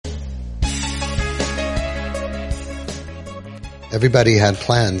everybody had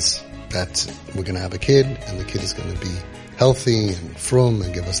plans that we're going to have a kid, and the kid is going to be healthy and frum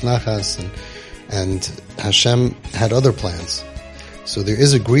and give us nachas, and Hashem had other plans. So there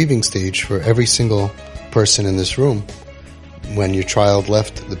is a grieving stage for every single person in this room when your child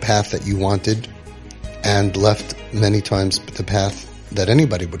left the path that you wanted and left many times the path that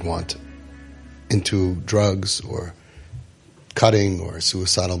anybody would want into drugs or cutting or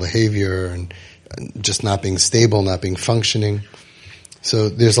suicidal behavior and just not being stable, not being functioning. So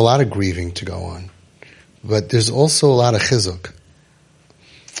there's a lot of grieving to go on. But there's also a lot of chizuk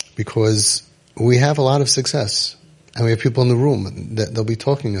because we have a lot of success. And we have people in the room that they'll be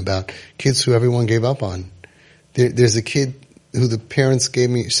talking about kids who everyone gave up on. There's a kid who the parents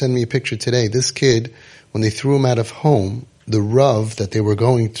sent me a picture today. This kid, when they threw him out of home, the Rav that they were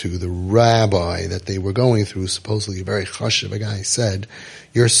going to, the rabbi that they were going through, supposedly a very chashuv guy, said,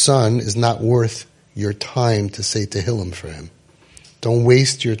 your son is not worth your time to say Tehillim for him. Don't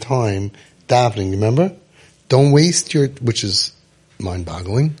waste your time davening, remember? Don't waste which is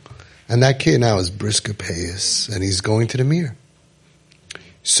mind-boggling. And that kid now is Briska Payas, and he's going to the Mir.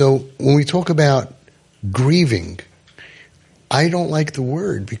 So when we talk about grieving, I don't like the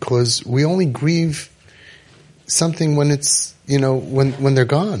word because we only grieve something when it's, when they're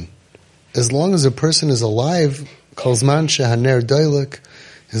gone. As long as a person is alive, Kolzman Shehaner Doilek,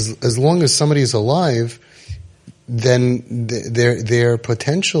 as long as somebody is alive, then their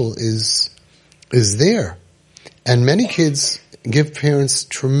potential is there. And many kids give parents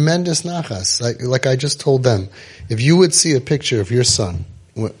tremendous nachas. Like I just told them, if you would see a picture of your son,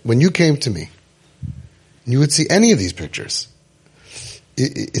 when you came to me, you would see any of these pictures.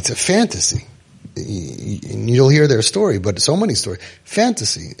 It's a fantasy. You'll hear their story, but so many stories.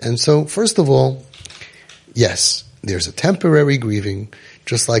 Fantasy. And so, first of all, yes, there's a temporary grieving,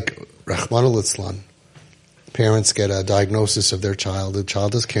 just like Rahman al-Islan. Parents get a diagnosis of their child. The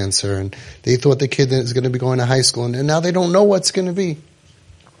child has cancer, and they thought the kid is going to be going to high school, and now they don't know what's going to be.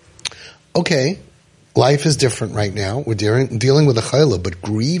 Okay, life is different right now. We're dealing with a chayla, but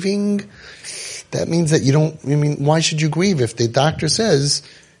grieving, that means that why should you grieve if the doctor says,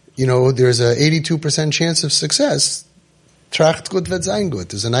 there's a 82% chance of success? Tracht gut wird sein gut.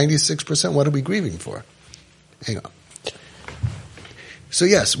 There's a 96%. What are we grieving for? Hang on. So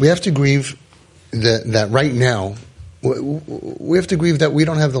yes, we have to grieve that right now, we have to grieve that we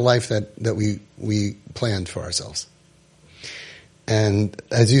don't have the life that we planned for ourselves. And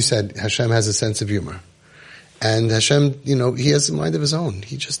as you said, Hashem has a sense of humor. And Hashem, He has a mind of His own.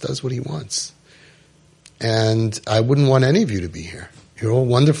 He just does what He wants. And I wouldn't want any of you to be here. You're all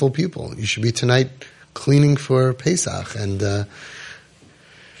wonderful people. You should be tonight cleaning for Pesach and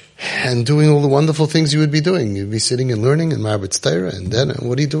doing all the wonderful things you would be doing. You'd be sitting and learning in Marbet Steira, and then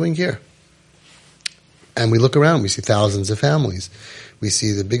what are you doing here? And we look around, we see thousands of families. We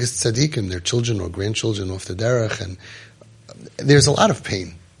see the biggest tzaddikim, their children or grandchildren off the derech, and there's a lot of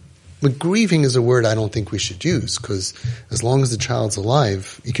pain. But grieving is a word I don't think we should use, because as long as the child's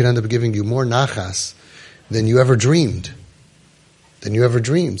alive, he can end up giving you more nachas than you ever dreamed.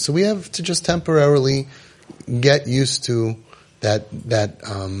 So we have to just temporarily get used to that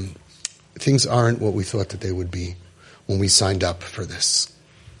things aren't what we thought that they would be when we signed up for this.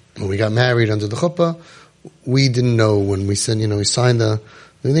 When we got married under the chuppah, we didn't know when we said, we signed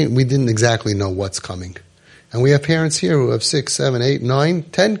we didn't exactly know what's coming. And we have parents here who have 6, 7, 8, 9,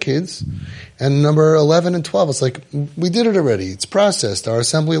 10 kids, and number 11 and 12, it's like, we did it already. It's processed. Our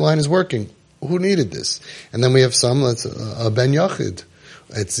assembly line is working. Who needed this? And then we have some that's a ben yachid.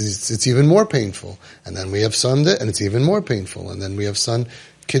 It's even more painful. And then we have some and it's even more painful. And then we have some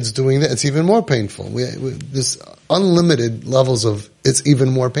kids doing that. It's even more painful. This unlimited levels of it's even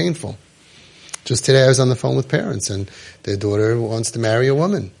more painful. Just today I was on the phone with parents and their daughter wants to marry a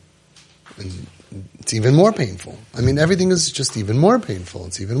woman. And it's even more painful. Everything is just even more painful.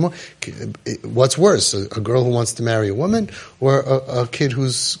 It's even more. What's worse, a girl who wants to marry a woman or a kid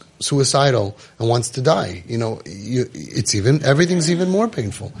who's suicidal and wants to die? Everything's even more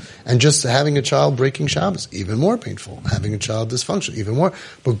painful. And just having a child breaking Shabbos, even more painful. Having a child dysfunction, even more.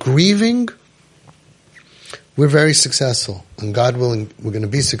 But grieving, we're very successful. And God willing, we're going to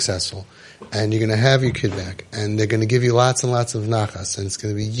be successful. And you're going to have your kid back, and they're going to give you lots and lots of nachas, and it's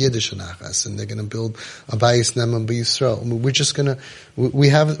going to be Yiddish nachas, and they're going to build a bayis nema b'Yisrael. We're just going to, we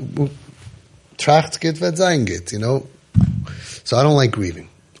have, tracht git vet sein git, So I don't like grieving.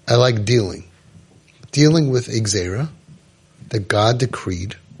 I like dealing with a gzera that God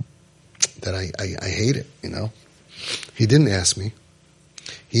decreed, that I hate it, He didn't ask me.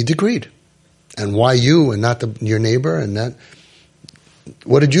 He decreed. And why you and not your neighbor and that,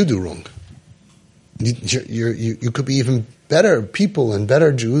 what did you do wrong? You could be even better people and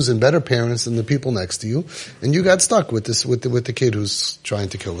better Jews and better parents than the people next to you, and you got stuck with the kid who's trying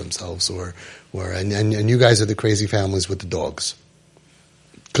to kill themselves, and you guys are the crazy families with the dogs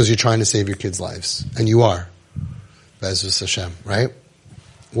because you're trying to save your kids' lives, and you are, Be'ezus Hashem, right?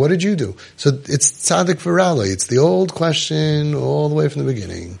 What did you do? So it's tzaddik v'rala. It's the old question all the way from the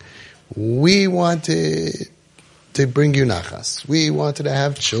beginning. We wanted to bring you nachas. We wanted to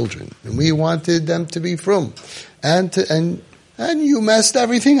have children, and we wanted them to be frum, and you messed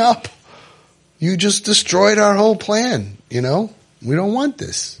everything up. You just destroyed our whole plan. We don't want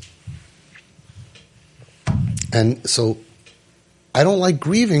this. And so, I don't like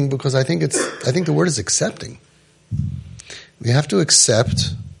grieving because I think the word is accepting. We have to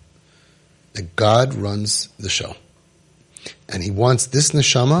accept that God runs the show, and He wants this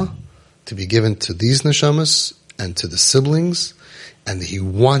neshama to be given to these neshamas and to the siblings, and He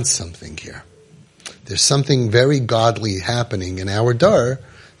wants something here. There's something very godly happening in our dar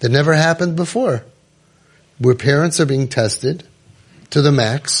that never happened before, where parents are being tested to the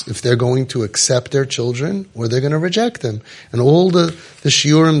max if they're going to accept their children or they're going to reject them. And all the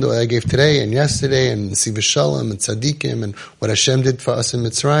shiurim that I gave today and yesterday and Siva Shalom and Tzadikim and what Hashem did for us in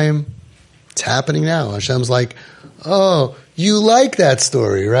Mitzrayim, it's happening now. Hashem's like, oh, you like that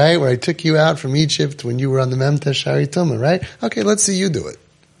story, right? Where I took you out from Egypt when you were on the Memta Shari Tumah, right? Okay, let's see you do it.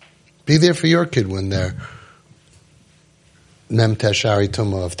 Be there for your kid when they're Memta Shari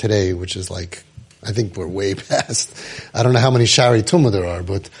Tumah of today, which is like, I think we're way past. I don't know how many Shari Tumah there are,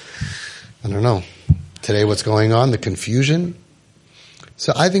 but I don't know. Today what's going on, the confusion.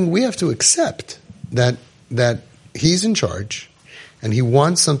 So I think we have to accept that He's in charge and He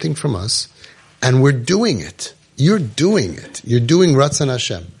wants something from us and we're doing it. You're doing it. You're doing Ratzon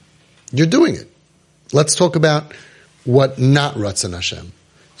Hashem. You're doing it. Let's talk about what not Ratzon Hashem.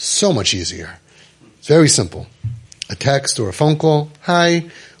 So much easier. It's very simple. A text or a phone call. Hi,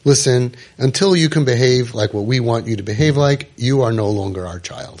 listen, until you can behave like what we want you to behave like, you are no longer our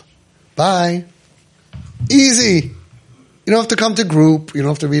child. Bye. Easy. You don't have to come to group. You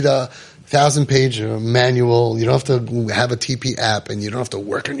don't have to read a 1,000-page manual. You don't have to have a TP app, and you don't have to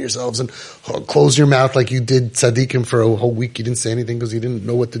work on yourselves and close your mouth like you did tzaddikim for a whole week. You didn't say anything because you didn't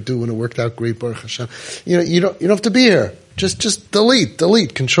know what to do, and it worked out great. Baruch Hashem. You don't have to be here. Just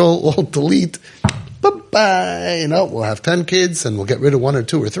delete, Control, Alt, delete. Bye-bye. We'll have 10 kids, and we'll get rid of 1 or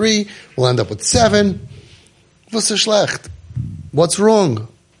 2 or 3. We'll end up with 7. Was ist schlecht? What's wrong?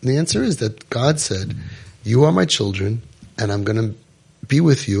 And the answer is that God said, you are my children, and I'm going to be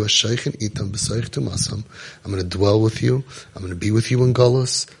with you. I'm going to dwell with you. I'm going to be with you in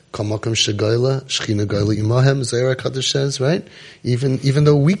Golus. Zohar HaKadosh says, right? Even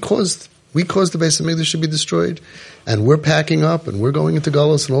though we caused the Beis HaMikdash to be destroyed, and we're packing up, and we're going into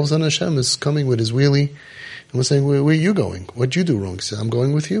Golus, and all of a sudden Hashem is coming with His wheelie, and we're saying, where are you going? What'd you do wrong? He said, I'm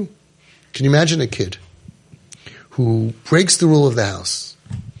going with you. Can you imagine a kid who breaks the rule of the house?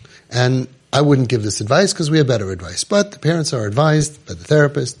 And I wouldn't give this advice because we have better advice, but the parents are advised by the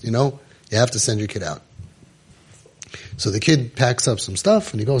therapist, you have to send your kid out. So the kid packs up some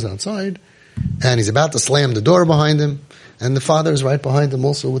stuff and he goes outside and he's about to slam the door behind him, and the father is right behind him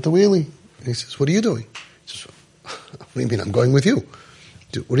also with the wheelie. And he says, what are you doing? He says, what do you mean? I'm going with you.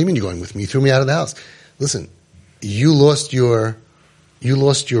 What do you mean you're going with me? You threw me out of the house. Listen, you lost your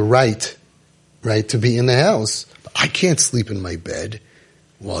right to be in the house. I can't sleep in my bed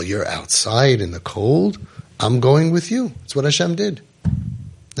while you're outside in the cold. I'm going with you. It's what Hashem did.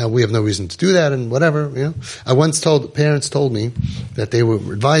 Now, we have no reason to do that and whatever, I once parents told me that they were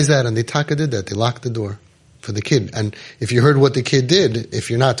advised that and they taka did that. They locked the door for the kid. And if you heard what the kid did, if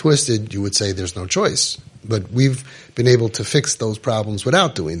you're not twisted, you would say there's no choice. But we've been able to fix those problems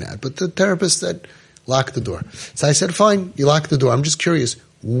without doing that. But the therapist said, lock the door. So I said, fine, you lock the door. I'm just curious,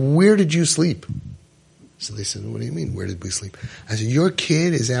 where did you sleep? So they said, what do you mean, where did we sleep? I said, your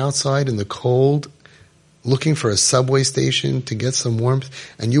kid is outside in the cold looking for a subway station to get some warmth,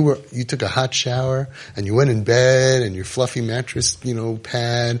 and you took a hot shower, and you went in bed, and your fluffy mattress,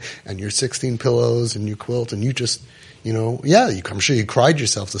 pad, and your 16 pillows, and your quilt, and you just, I'm sure you cried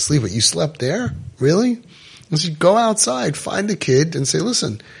yourself to sleep, but you slept there? Really? I said, go outside, find a kid, and say,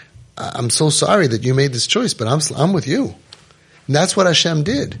 listen, I'm so sorry that you made this choice, but I'm with you. And that's what Hashem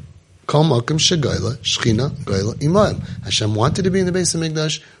did. Kol makom shegoyla, Shechina goyla imayim. Hashem wanted to be in the Beis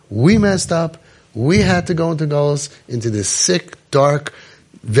HaMikdash. We messed up. We had to go into Golus, into this sick, dark,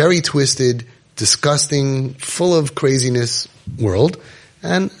 very twisted, disgusting, full of craziness world.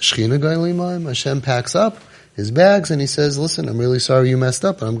 And Shechina goyla imayim. Hashem packs up his bags and He says, listen, I'm really sorry you messed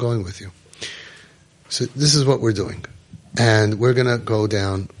up, but I'm going with you. So this is what we're doing. And we're going to go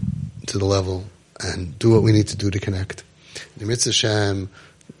down to the level and do what we need to do to connect. Nimitz Hashem,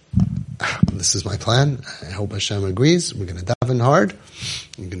 this is my plan. I hope Hashem agrees. We're going to daven hard.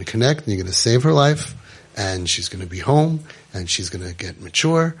 You're going to connect, and you're going to save her life, and she's going to be home, and she's going to get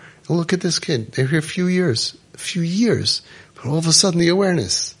mature. And look at this kid. They're here a few years, but all of a sudden the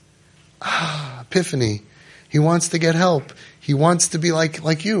awareness. Epiphany. He wants to get help. He wants to be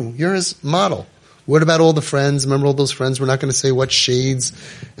like you. You're his model. What about all the friends? Remember all those friends? We're not going to say what shades,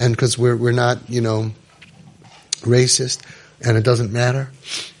 and because we're not, racist, and it doesn't matter.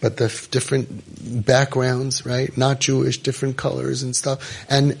 But the different backgrounds, right? Not Jewish, different colors and stuff,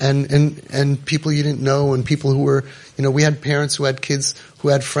 and people you didn't know, and people who were, we had parents who had kids who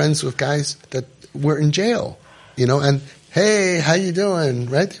had friends with guys that were in jail, and hey, how you doing?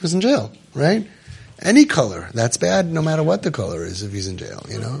 Right? He was in jail, right? Any color, that's bad, no matter what the color is, if he's in jail,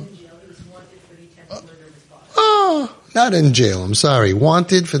 Oh, not in jail, I'm sorry.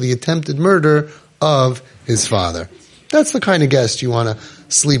 Wanted for the attempted murder of his father. That's the kind of guest you want to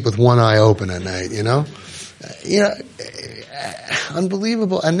sleep with one eye open at night,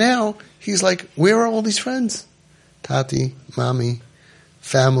 Unbelievable. And now he's like, where are all these friends? Tati, mommy,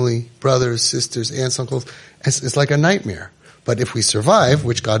 family, brothers, sisters, aunts, uncles. It's like a nightmare. But if we survive,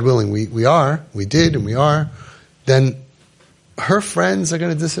 which God willing we did and we are, then her friends are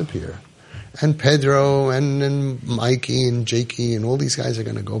going to disappear. And Pedro and Mikey and Jakey and all these guys are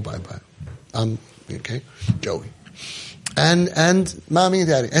going to go bye-bye. Okay? Joey. And mommy and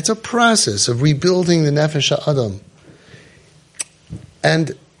daddy. It's a process of rebuilding the Nefesh HaAdam.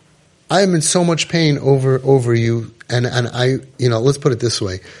 And I am in so much pain over you, and I, let's put it this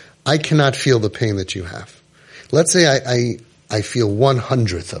way. I cannot feel the pain that you have. Let's say I feel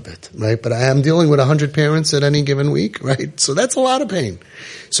 1/100th of it, right? But I am dealing with 100 parents at any given week, right? So that's a lot of pain.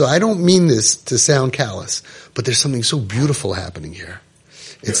 So I don't mean this to sound callous, but there's something so beautiful happening here.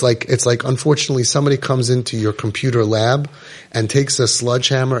 It's like unfortunately somebody comes into your computer lab and takes a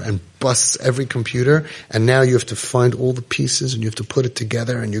sledgehammer and busts every computer, and now you have to find all the pieces and you have to put it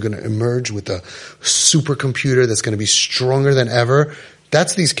together, and you're going to emerge with a supercomputer that's going to be stronger than ever.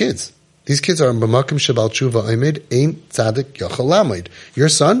 That's these kids. These kids are b'makom shebal tshuva oimid ein tzadik yachal lamed. Your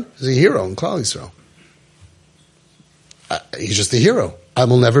son is a hero in Klal Yisrael. He's just a hero. I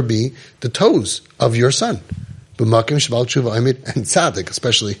will never be the toes of your son. B'makom shebal tshuva oimid and tzadik,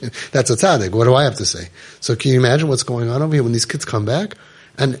 especially that's a tzadik. What do I have to say? So can you imagine what's going on over here when these kids come back?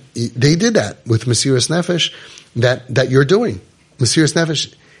 And they did that with Mesiras Nefesh that you're doing. Mesiras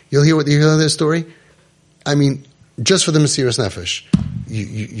Nefesh. You'll hear this story. I mean, just for the Mesiras Nefesh,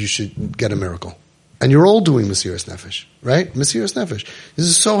 you should get a miracle. And you're all doing Mesiras Nefesh, right? Mesiras Nefesh. This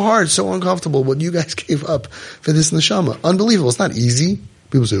is so hard, so uncomfortable, what you guys gave up for this neshama. Unbelievable. It's not easy.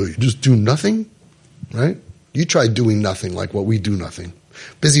 People say, you just do nothing, right? You try doing nothing like what we do nothing.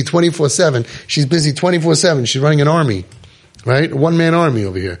 Busy 24/7. She's busy 24/7. She's running an army, right? A one-man army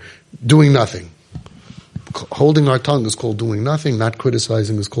over here, doing nothing. Holding our tongue is called doing nothing. Not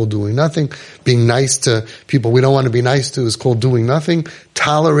criticizing is called doing nothing. Being nice to people we don't want to be nice to is called doing nothing.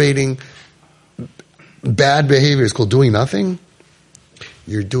 Tolerating bad behavior is called doing nothing.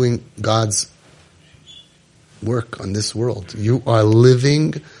 You're doing God's work on this world. You are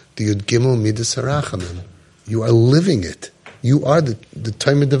living the Yud Gimel Midas Harachamim. You are living it. You are the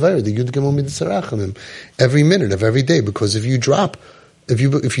Tomer Devar, the Yud Gimel Midas Harachamim, every minute of every day. Because if you drop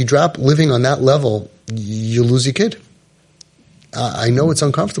living on that level, you lose your kid. I know it's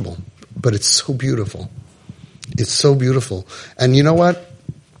uncomfortable, but it's so beautiful. It's so beautiful. And you know what?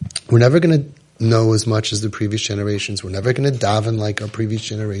 We're never going to know as much as the previous generations. We're never going to daven like our previous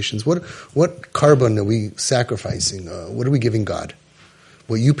generations. What carbon are we sacrificing? What are we giving God?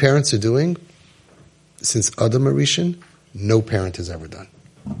 What you parents are doing, since Adam Arishan, no parent has ever done.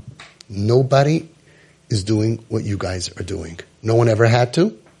 Nobody is doing what you guys are doing. No one ever had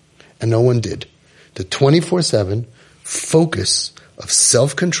to, and no one did. The 24/7 focus of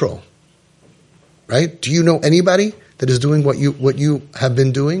self-control. Right? Do you know anybody that is doing what you have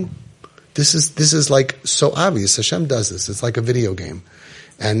been doing? This is like so obvious. Hashem does this. It's like a video game.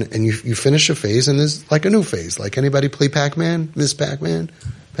 And you finish a phase and there's like a new phase. Like anybody play Pac-Man? Miss Pac-Man?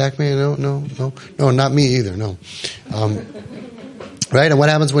 Pac-Man? No, not me either, no. Right? And what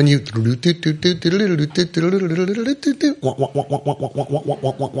happens when you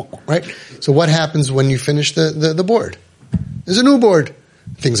right? So what happens when you finish the board? There's a new board.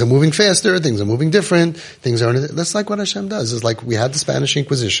 Things are moving faster, things are moving different, that's like what Hashem does. It's like we had the Spanish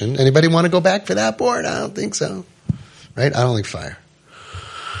Inquisition. Anybody want to go back for that board? I don't think so. Right? I don't like fire.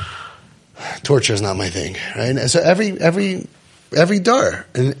 Torture is not my thing. Right? And so every dar,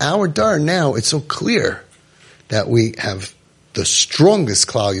 and our dar now, it's so clear that we have the strongest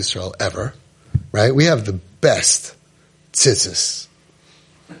Klal Yisrael ever, right? We have the best tzitzis.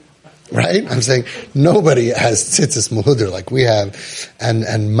 Right? I'm saying nobody has tzitzis muhuder like we have. And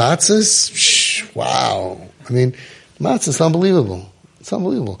matzahs, wow. I mean, matzah is unbelievable. It's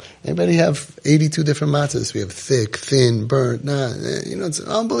unbelievable. Anybody have 82 different matzahs? We have thick, thin, burnt, it's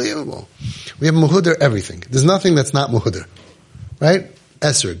unbelievable. We have muhuder everything. There's nothing that's not muhuder. Right?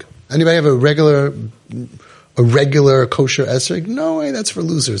 Esrog. Anybody have a regular kosher esrog? No way, that's for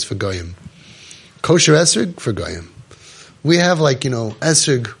losers, for goyim. Kosher esrog, for goyim. We have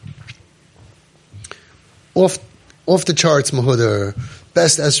esrog, off the charts muhuder,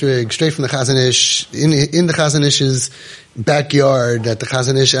 best esrog, straight from the Chazon Ish, in the Chazon Ish's backyard, that the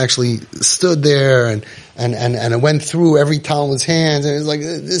Chazon Ish actually stood there and it went through every Talmud's hands, and it's like,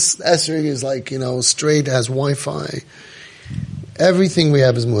 this esrog is straight, has Wi-Fi. Everything we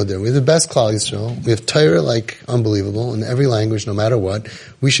have is muhuder. We have the best Klal Yisrael. We have Torah unbelievable in every language, no matter what.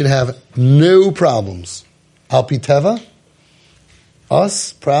 We should have no problems. Al Pi Teva,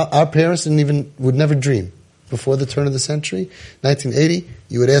 our parents would never dream. Before the turn of the century, 1980,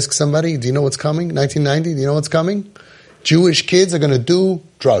 you would ask somebody, do you know what's coming? 1990, do you know what's coming? Jewish kids are going to do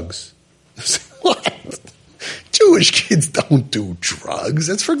drugs. What? Jewish kids don't do drugs.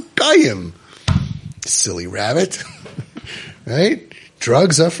 That's for Goyim. Silly rabbit. Right?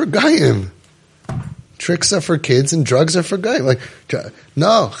 Drugs are for Goyim. Tricks are for kids and drugs are for Goyim.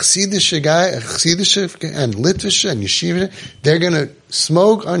 No, Chassidish and Litvish and Yeshiva, they're going to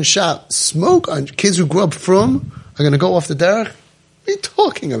smoke on kids who grew up from are going to go off the derech. What are you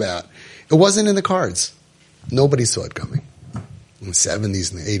talking about? It wasn't in the cards. Nobody saw it coming. In the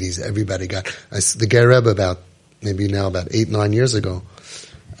 70s and the 80s, everybody got, the Ger Rebbe about 8-9 years ago,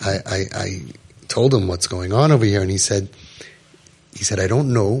 I told him what's going on over here, and he said, I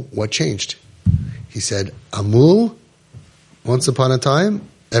don't know what changed. He said, Amul, once upon a time,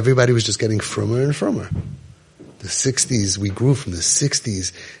 everybody was just getting frummer and frummer. The 60s, we grew from the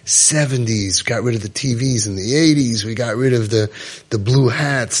 60s, 70s, got rid of the TVs in the 80s, we got rid of the blue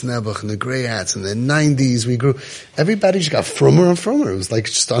hats, Nebuch, and the gray hats. In the 90s, we grew, everybody just got frummer and frummer. It was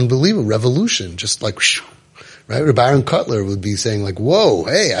just unbelievable, revolution, just right? Rabbi Aaron Cutler would be saying whoa,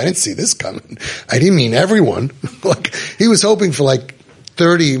 hey, I didn't see this coming. I didn't mean everyone. He was hoping for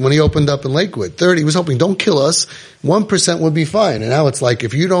 30, when he opened up in Lakewood, 30, he was hoping, don't kill us, 1% would be fine. And now it's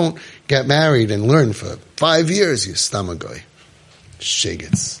if you don't get married and learn for 5 years, you're stamagoy.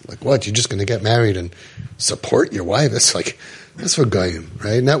 Shigits. What, you're just going to get married and support your wife? That's for goyim,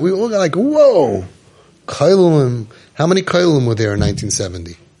 right? Now we all got whoa, kailulim. How many kailulim were there in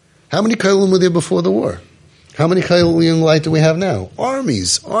 1970? How many kailulim were there before the war? How many kailulim light do we have now?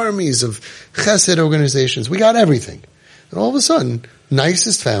 Armies of chesed organizations. We got everything. And all of a sudden,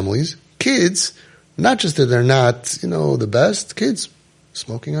 nicest families, kids, not just that they're not, the best, kids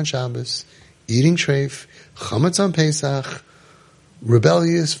smoking on Shabbos, eating treif, chametz on Pesach,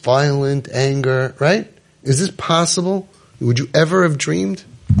 rebellious, violent, anger, right? Is this possible? Would you ever have dreamed?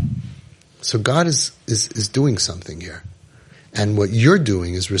 So God is doing something here. And what you're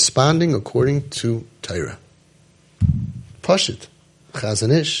doing is responding according to Torah. Pashut,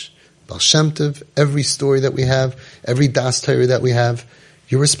 Chazon Ish, Baal Shem Tov, every story that we have, every Das Torah that we have,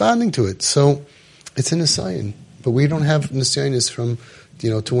 you're responding to it. So it's a Nisayon. But we don't have Nisayonis from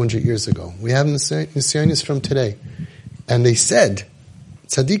 200 years ago. We have Nisayonis from today. And they said,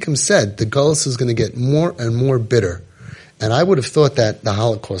 Tzaddikim said, the Gullus is going to get more and more bitter. And I would have thought that the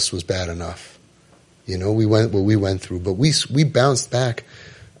Holocaust was bad enough. We went what we went through. But we bounced back.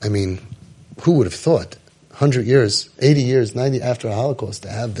 I mean, who would have thought? 100 years, 80 years, 90 after the Holocaust to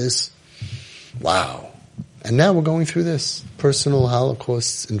have this. Wow. And now we're going through this. Personal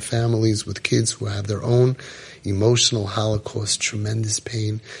Holocausts in families with kids who have their own emotional Holocaust, tremendous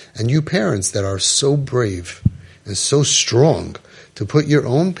pain. And you parents that are so brave and so strong to put your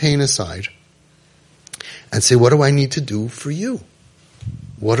own pain aside and say, what do I need to do for you?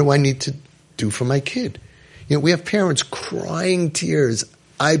 What do I need to do for my kid? We have parents crying tears.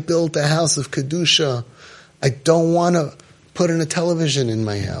 I built a house of Kedusha. I don't want to put in a television in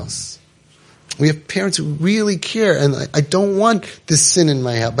my house. We have parents who really care, and I don't want this sin in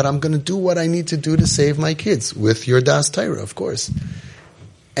my house, but I'm going to do what I need to do to save my kids with your Das Torah, of course.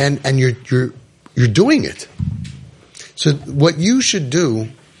 And you're doing it. So what you should do,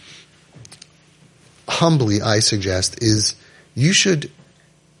 humbly, I suggest, is you should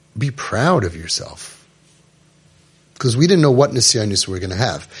be proud of yourself. Because we didn't know what Nisyanis we were going to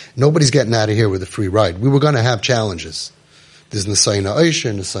have. Nobody's getting out of here with a free ride. We were going to have challenges. There's Nisayna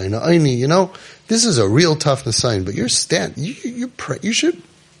Aisha, Nisayna Aini, This is a real tough Nisayan, but you should,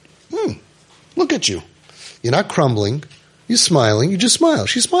 look at you. You're not crumbling. You're smiling. You just smile.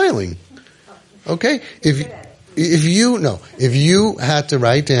 She's smiling. Okay? If you had to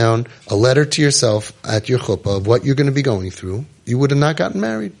write down a letter to yourself at your chuppah of what you're going to be going through, you would have not gotten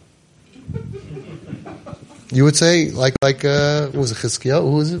married. You would say, what was it, Chizkiyahu?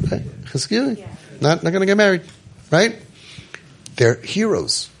 Who was it? Chizkiyahu? Yeah. Not going to get married. Right? They're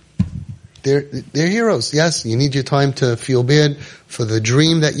heroes. They're heroes. Yes, you need your time to feel bad for the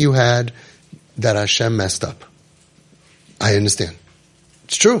dream that you had that Hashem messed up. I understand.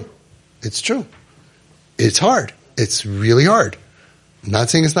 It's true. It's true. It's hard. It's really hard. I'm not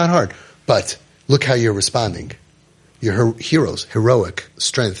saying it's not hard, but look how you're responding. You're heroes, heroic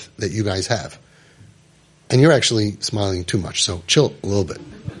strength that you guys have. And you're actually smiling too much, so chill a little bit.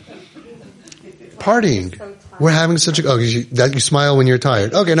 Partying. We're having such a... you smile when you're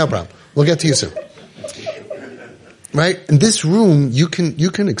tired. Okay, no problem. We'll get to you soon. Right? In this room, you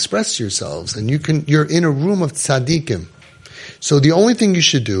can express yourselves, and you're in a room of tzaddikim. So the only thing you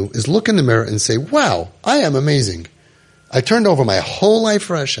should do is look in the mirror and say, wow, I am amazing. I turned over my whole life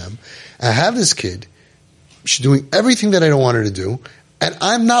for Hashem. I have this kid. She's doing everything that I don't want her to do, and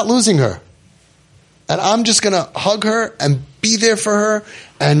I'm not losing her. And I'm just going to hug her and be there for her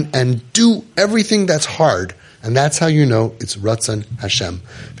and do everything that's hard. And that's how you know it's Ratzon Hashem.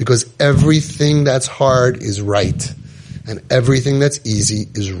 Because everything that's hard is right. And everything that's easy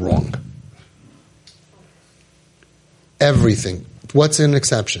is wrong. Everything. What's an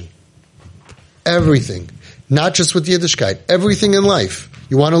exception? Everything. Not just with Yiddishkeit. Everything in life.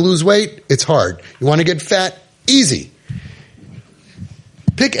 You want to lose weight? It's hard. You want to get fat? Easy.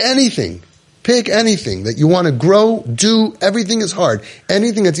 Pick anything. Pick anything that you want to grow, do. Everything is hard.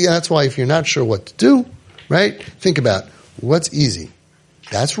 Anything that's why if you're not sure what to do, right? Think about what's easy.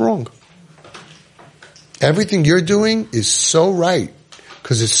 That's wrong. Everything you're doing is so right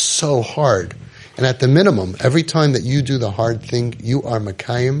because it's so hard. And at the minimum, every time that you do the hard thing, you are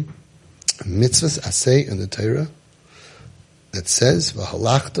Makayim, mitzvahs aseh in the Torah that says,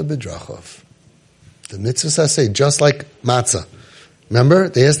 V'halachta b'drachav. The mitzvahs aseh, just like matzah. Remember?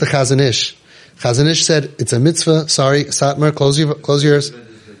 They asked the Chazon Ish. Chazon Ish said, it's a mitzvah, sorry, Satmar, close your ears.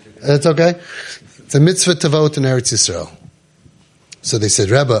 That's okay. It's a mitzvah to vote in Eretz Yisrael. So they said,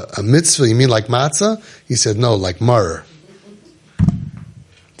 Rebbe, a mitzvah, you mean like matzah? He said, no, like maror.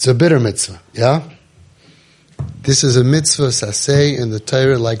 It's a bitter mitzvah, yeah? This is a mitzvah saseh in the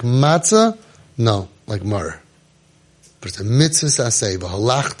Torah like matzah? No, like maror. But it's a mitzvah saseh,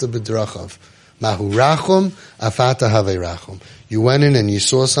 v'halachta b'drachav. Mahu rachum, afata havei rachum. You went in and you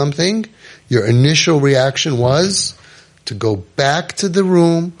saw something, your initial reaction was to go back to the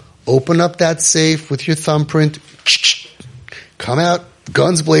room, open up that safe with your thumbprint, come out,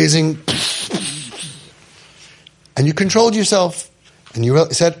 guns blazing, and you controlled yourself. And you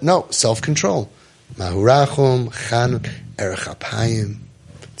said, no, self-control. Mahu rachum, chanuk, erech apayim.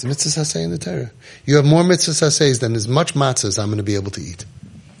 It's a mitzvah saseh in the Torah. You have more mitzvah sasehs than as much matzah as I'm going to be able to eat.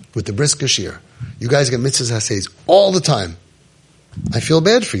 With the bris kashir. You guys get mitzvah sasehs all the time. I feel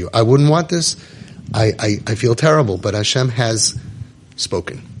bad for you. I wouldn't want this. I feel terrible, but Hashem has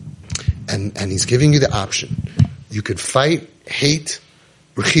spoken. And He's giving you the option. You could fight, hate,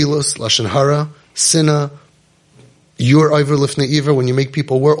 rechilos, lashon hara, sinna, your over lifnei iver, when you make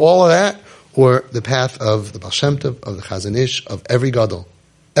people war, all of that, or the path of the Baal Shem Tov, of the Chazon Ish, of every gadol,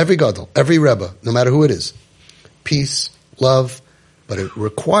 every rebbe, no matter who it is. Peace, love, but it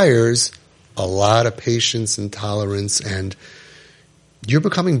requires a lot of patience and tolerance, and you're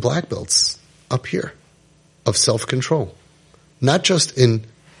becoming black belts up here of self-control. Not just in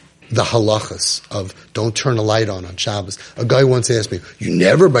the halachas of don't turn a light on Shabbos. A guy once asked me, you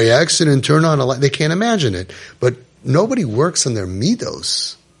never by accident turn on a light? They can't imagine it. But nobody works on their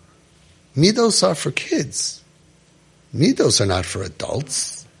midos. Midos are for kids. Midos are not for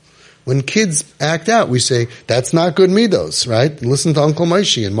adults. When kids act out, we say, that's not good midos, right? Listen to Uncle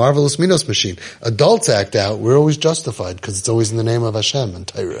Moshe and Marvelous Midos Machine. Adults act out, we're always justified because it's always in the name of Hashem and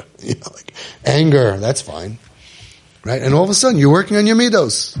Torah. You know, like anger, that's fine. Right? And all of a sudden, you're working on your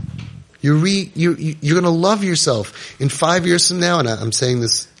midos. You're going to love yourself. In 5 years from now, and I'm saying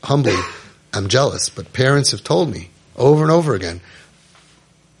this humbly, I'm jealous, but parents have told me over and over again.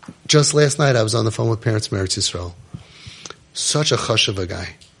 Just last night, I was on the phone with parents from Eretz Yisrael. Such a chush of a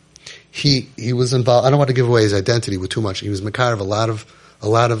guy. He was involved. I don't want to give away his identity with too much. He was makar of a lot of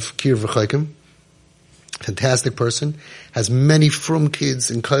kir v'chaykim. Fantastic person. Has many frum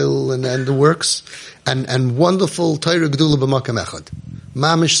kids in Kail and the works. And wonderful Torah Gedula b'makam echad.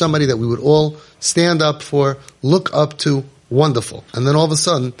 Mamish, somebody that we would all stand up for, look up to, wonderful. And then all of a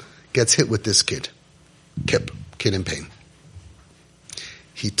sudden, gets hit with this kid. Kid in pain.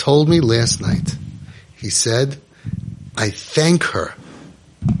 He told me last night, he said, I thank her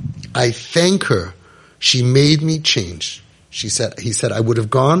I thank her. She made me change. He said, I would have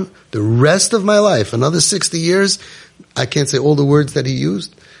gone the rest of my life, another 60 years. I can't say all the words that he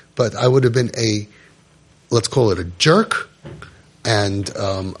used, but I would have been let's call it a jerk and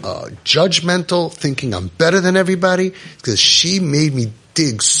judgmental, thinking I'm better than everybody, because she made me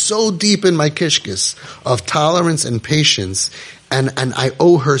dig so deep in my kishkis of tolerance and patience, and I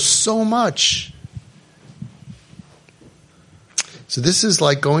owe her so much. So this is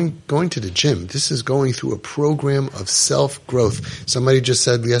like going to the gym. This is going through a program of self-growth. Somebody just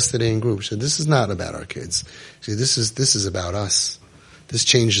said yesterday in group, said, this is not about our kids. See, this is about us. This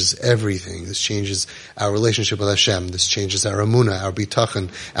changes everything. This changes our relationship with Hashem. This changes our emunah, our bitachon,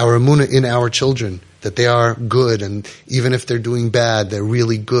 our emunah in our children, that they are good, and even if they're doing bad, they're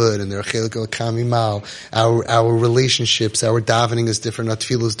really good, and they're chelik el-kamimal. Our relationships, our davening is different, our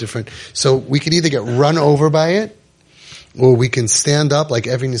tefillah is different. So we can either get run over by it, or we can stand up like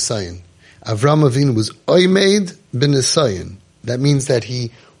every Nisayan. Avram Avinu was oimed ben Nisayan. That means that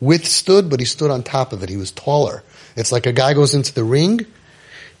he withstood, but he stood on top of it. He was taller. It's like a guy goes into the ring,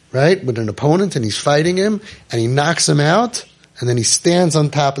 right, with an opponent, and he's fighting him, and he knocks him out, and then he stands on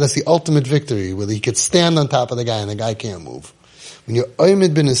top. That's the ultimate victory, where he could stand on top of the guy, and the guy can't move. When you're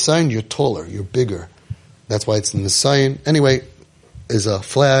oimed ben Nisayan, you're taller, you're bigger. That's why it's the Nisayan. Anyway, is a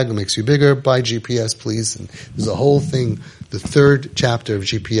flag that makes you bigger. Buy GPS, please. And there's a whole thing. The third chapter of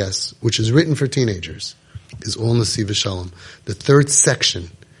GPS, which is written for teenagers, is all Nesiva Shalom. The third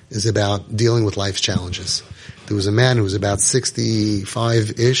section is about dealing with life's challenges. There was a man who was about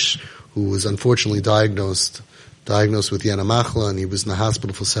 65-ish who was unfortunately diagnosed with Yana Machla, and he was in the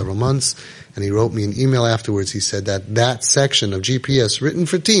hospital for several months. And he wrote me an email afterwards. He said that section of GPS written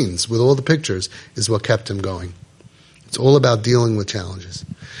for teens with all the pictures is what kept him going. It's all about dealing with challenges.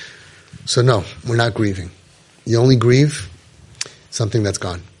 So no, we're not grieving. You only grieve something that's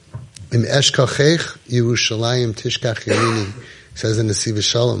gone. Im eshkachech Yerushalayim tishkach yamini, says in the Nesiva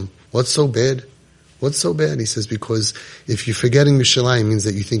Shalom. What's so bad? What's so bad? He says, because if you're forgetting Yerushalayim, it means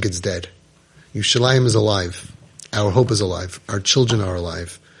that you think it's dead. Yerushalayim is alive. Our hope is alive. Our children are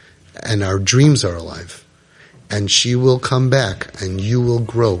alive. And our dreams are alive. And she will come back, and you will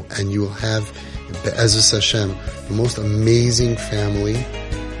grow, and you will have Be'ezus Hashem, the most amazing family,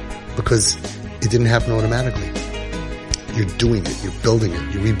 because it didn't happen automatically. You're doing it. You're building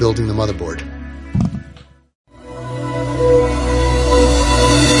it. You're rebuilding the motherboard.